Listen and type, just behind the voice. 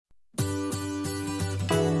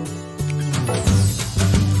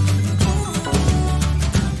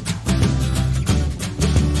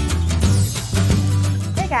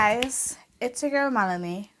It's your girl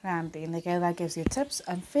Melanie Ramdeen, the girl that gives you tips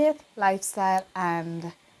on faith, lifestyle,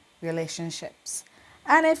 and relationships.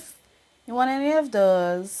 And if you want any of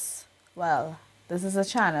those, well, this is a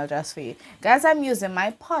channel just for you. Guys, I'm using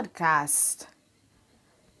my podcast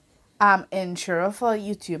intro for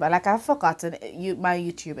YouTube. I've forgotten my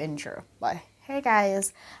YouTube intro. But hey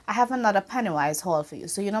guys, I have another Pennywise haul for you.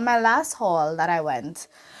 So you know my last haul that I went,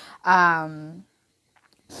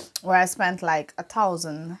 where I spent like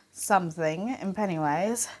 1,000 something in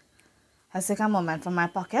Pennywise. Let's take a moment from my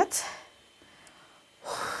pocket.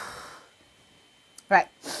 Right.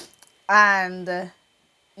 And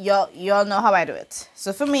y'all know how I do it.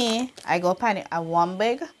 So for me, I go one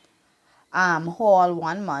big haul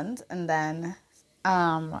 1 month, and then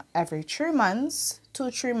every 3 months,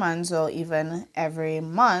 2-3 months, or even every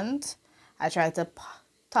month, I try to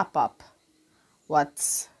top up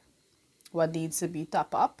what needs to be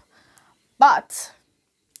top up. But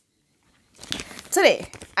today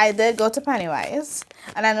I did go to Pennywise,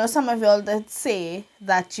 and I know some of y'all did say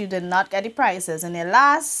that you did not get the prices in the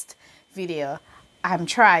last video. I'm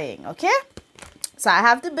trying, okay? So I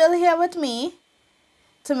have the bill here with me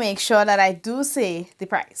to make sure that I do say the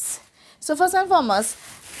price. So first and foremost,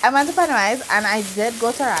 I went to Pennywise and I did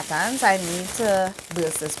go to Rattan's. I need to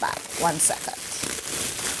burst this bag. 1 second.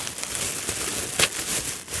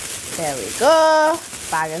 There we go.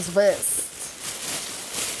 Bag is burst.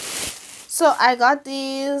 So I got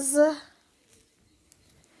these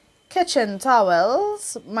kitchen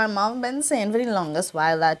towels. My mom been saying for the longest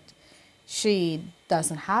while that she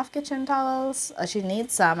doesn't have kitchen towels, or she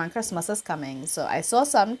needs some, and Christmas is coming. So I saw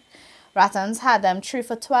some. Rattan's had them 3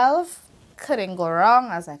 for $12. Couldn't go wrong.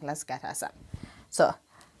 I was like, let's get her some. So,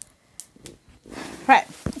 right.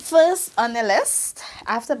 First on the list,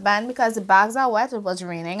 I have to ban because the bags are wet. It was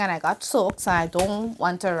raining and I got soaked, so I don't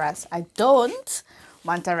want to rest. I don't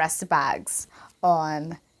want to rest the bags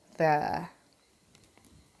on the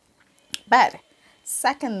bed.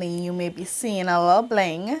 Secondly, you may be seeing a little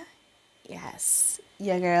bling. Yes,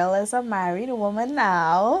 your girl is a married woman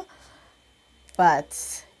now.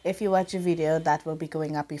 But if you watch a video that will be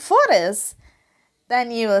going up before this,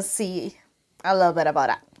 then you will see a little bit about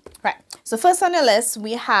that. Right. So first on the list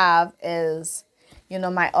we have is, you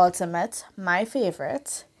know, my ultimate, my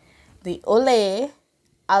favorite, the Olay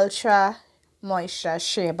Ultra Moisture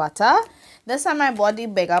Shea Butter. This time I bought the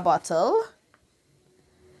bigger bottle.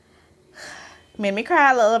 Made me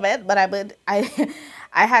cry a little bit, but I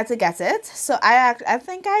had to get it. So I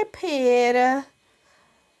think I paid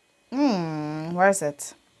where is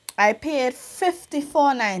it? I paid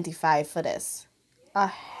 $54.95 for this.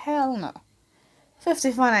 Hell no.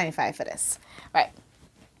 $54.95 for this. Right.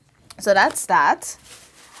 So that's that.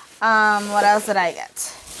 What else did I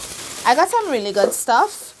get? I got some really good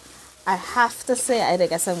stuff. I have to say I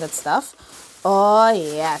did get some good stuff. Oh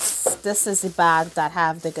yes. This is the bag that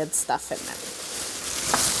have the good stuff in them.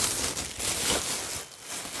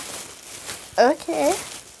 Okay.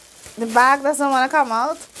 The bag doesn't want to come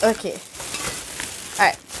out. Okay.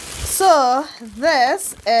 Alright. So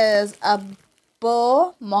this is a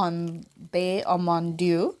Beau Monday or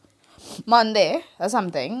Monday or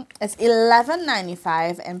something. It's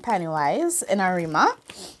 $11.95 in Pennywise in Arima,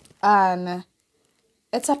 and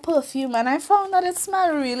it's a perfume, and I found that it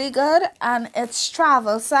smelled really good, and it's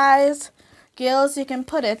travel size. Girls, you can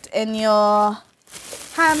put it in your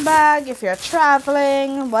handbag if you're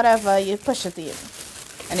traveling, whatever, you push it in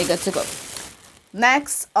and you're good to go.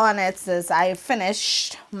 Next on it is I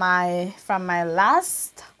finished from my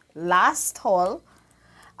last haul.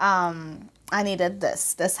 I needed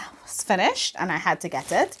this was finished and I had to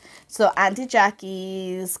get it. So Auntie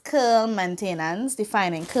Jackie's curl maintenance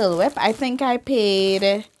defining curl whip. I think I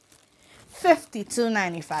paid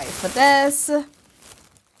 $52.95 for this.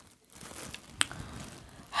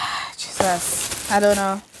 Jesus, I don't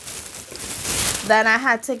know. Then I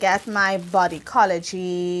had to get my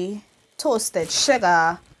Bodycology toasted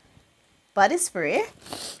sugar body spray.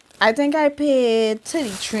 I think I paid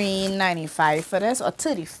 $33.95 for this, or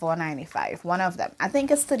 $34.95, one of them. I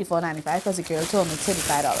think it's $34.95 because the girl told me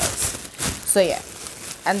 $35. So yeah.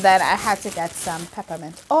 And then I had to get some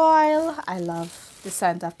peppermint oil. I love the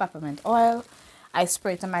scent of peppermint oil. I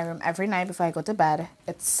spray it in my room every night before I go to bed.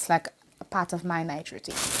 It's like a part of my night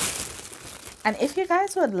routine. And if you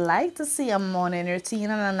guys would like to see a morning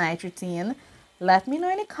routine and a night routine, let me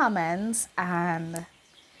know in the comments, and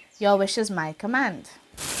your wish is my command.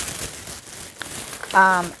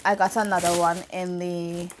 I got another one in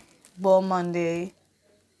the Beau Monday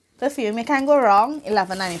perfume. You can't go wrong.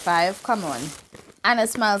 $11.95. Come on. And it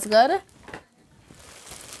smells good.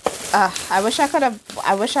 I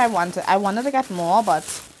wanted to get more, but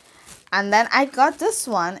And then I got this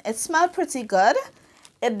one. It smelled pretty good.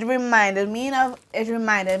 It reminded me of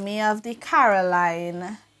the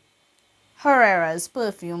Caroline Herrera's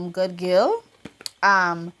perfume, Good Girl.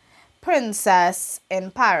 Princess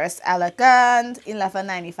in Paris Elegant,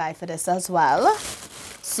 $11.95 for this as well.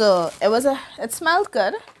 So it smelled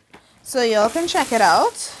good. So y'all can check it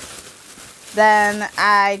out. Then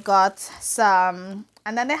I got some,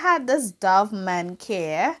 and then they had this Dove Men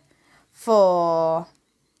Care for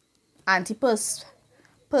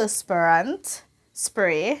antiperspirant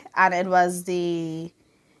spray, and it was the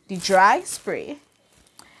dry spray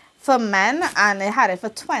for men, and they had it for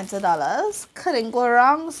 $20. Couldn't go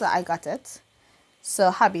wrong, so I got it.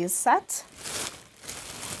 So hubby is set.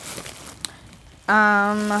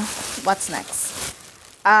 What's next?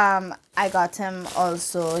 I got him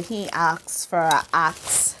also, he asked for a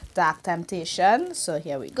Axe Dark Temptation, so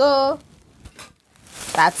here we go.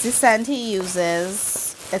 That's the scent he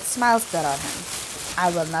uses. It smells good on him,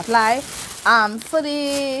 I will not lie. For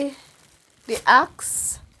the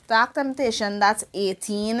Axe Dark Temptation, that's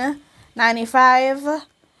 $18.95.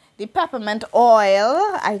 The peppermint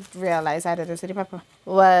oil, I realized I didn't say the pepper,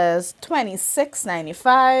 was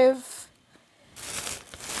 $26.95.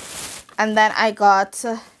 And then I got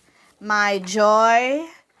my Joy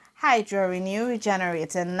Hydro Renew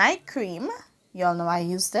Regenerating Night Cream. Y'all know I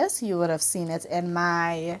use this. You would have seen it in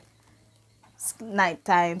my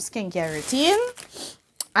nighttime skincare routine.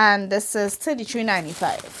 And this is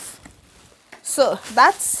 $33.95. So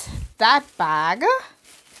that's that bag.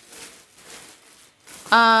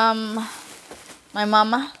 My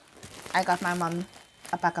mom, I got my mom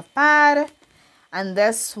a pack of pad, and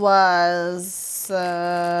this was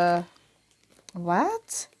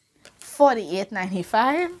what?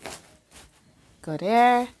 $48.95. Go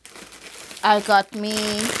there. I got me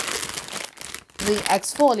the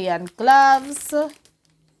exfoliant gloves.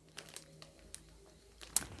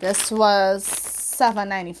 This was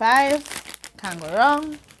 $7.95. Can't go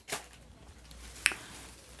wrong.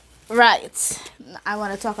 Right, I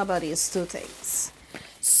want to talk about these two things.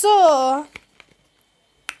 So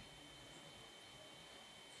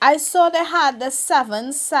I saw they had the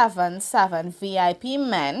 777 VIP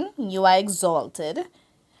Men You Are Exalted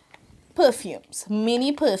perfumes,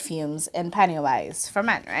 mini perfumes in Pennywise for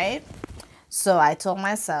men, right? So I told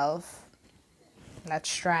myself,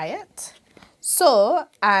 let's try it. So,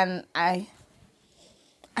 and I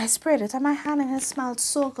sprayed it on my hand and it smelled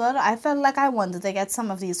so good. I felt like I wanted to get some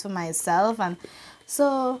of these for myself, and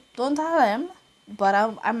so don't tell him, but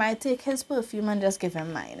I might take his perfume and just give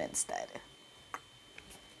him mine instead.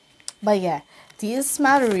 But yeah, these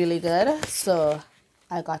smell really good, so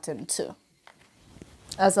I got him two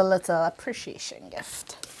as a little appreciation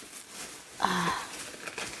gift.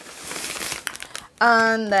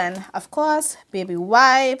 And then of course baby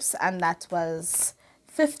wipes, and that was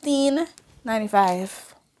 $15.95.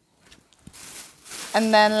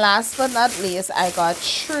 And then last but not least, I got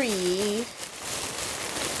three.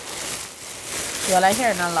 Y'all are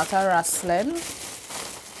hearing a lot of rustling.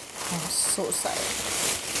 I'm so sorry.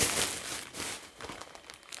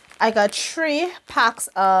 I got 3 packs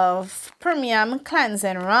of premium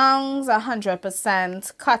cleansing rounds,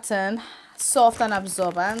 100% cotton, soft and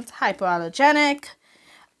absorbent, hypoallergenic,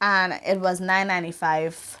 and it was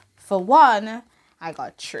 $9.95 for one. I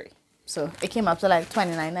got 3, so it came up to like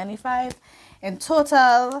 $29.95. In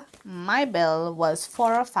total, my bill was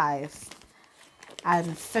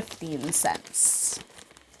 $405.15.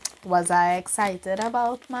 Was I excited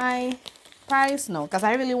about my price? No, because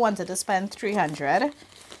I really wanted to spend $300.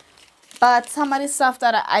 But some of the stuff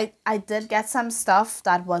that I did get some stuff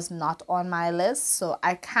that was not on my list, so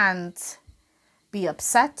I can't be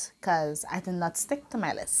upset because I did not stick to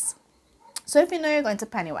my list. So if you know you're going to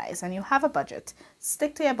Pennywise and you have a budget,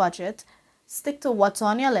 stick to your budget. Stick to what's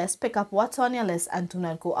on your list, pick up what's on your list, and do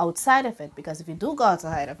not go outside of it, because if you do go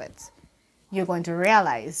outside of it, you're going to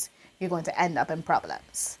realize you're going to end up in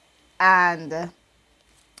problems. And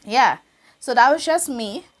yeah, so that was just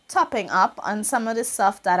me topping up on some of the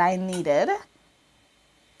stuff that I needed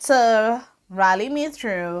to rally me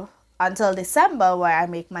through until December, where I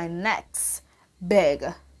make my next big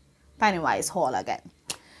Pennywise haul again.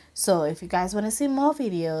 So if you guys want to see more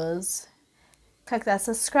videos, click that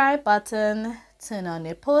subscribe button, turn on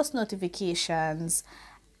your post notifications,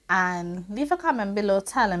 and leave a comment below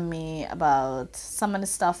telling me about some of the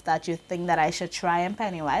stuff that you think that I should try in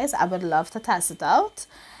Pennywise. I would love to test it out.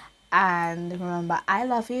 And remember, I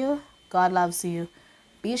love you. God loves you.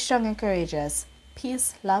 Be strong and courageous.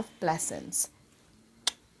 Peace, love, blessings.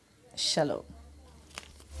 Shalom.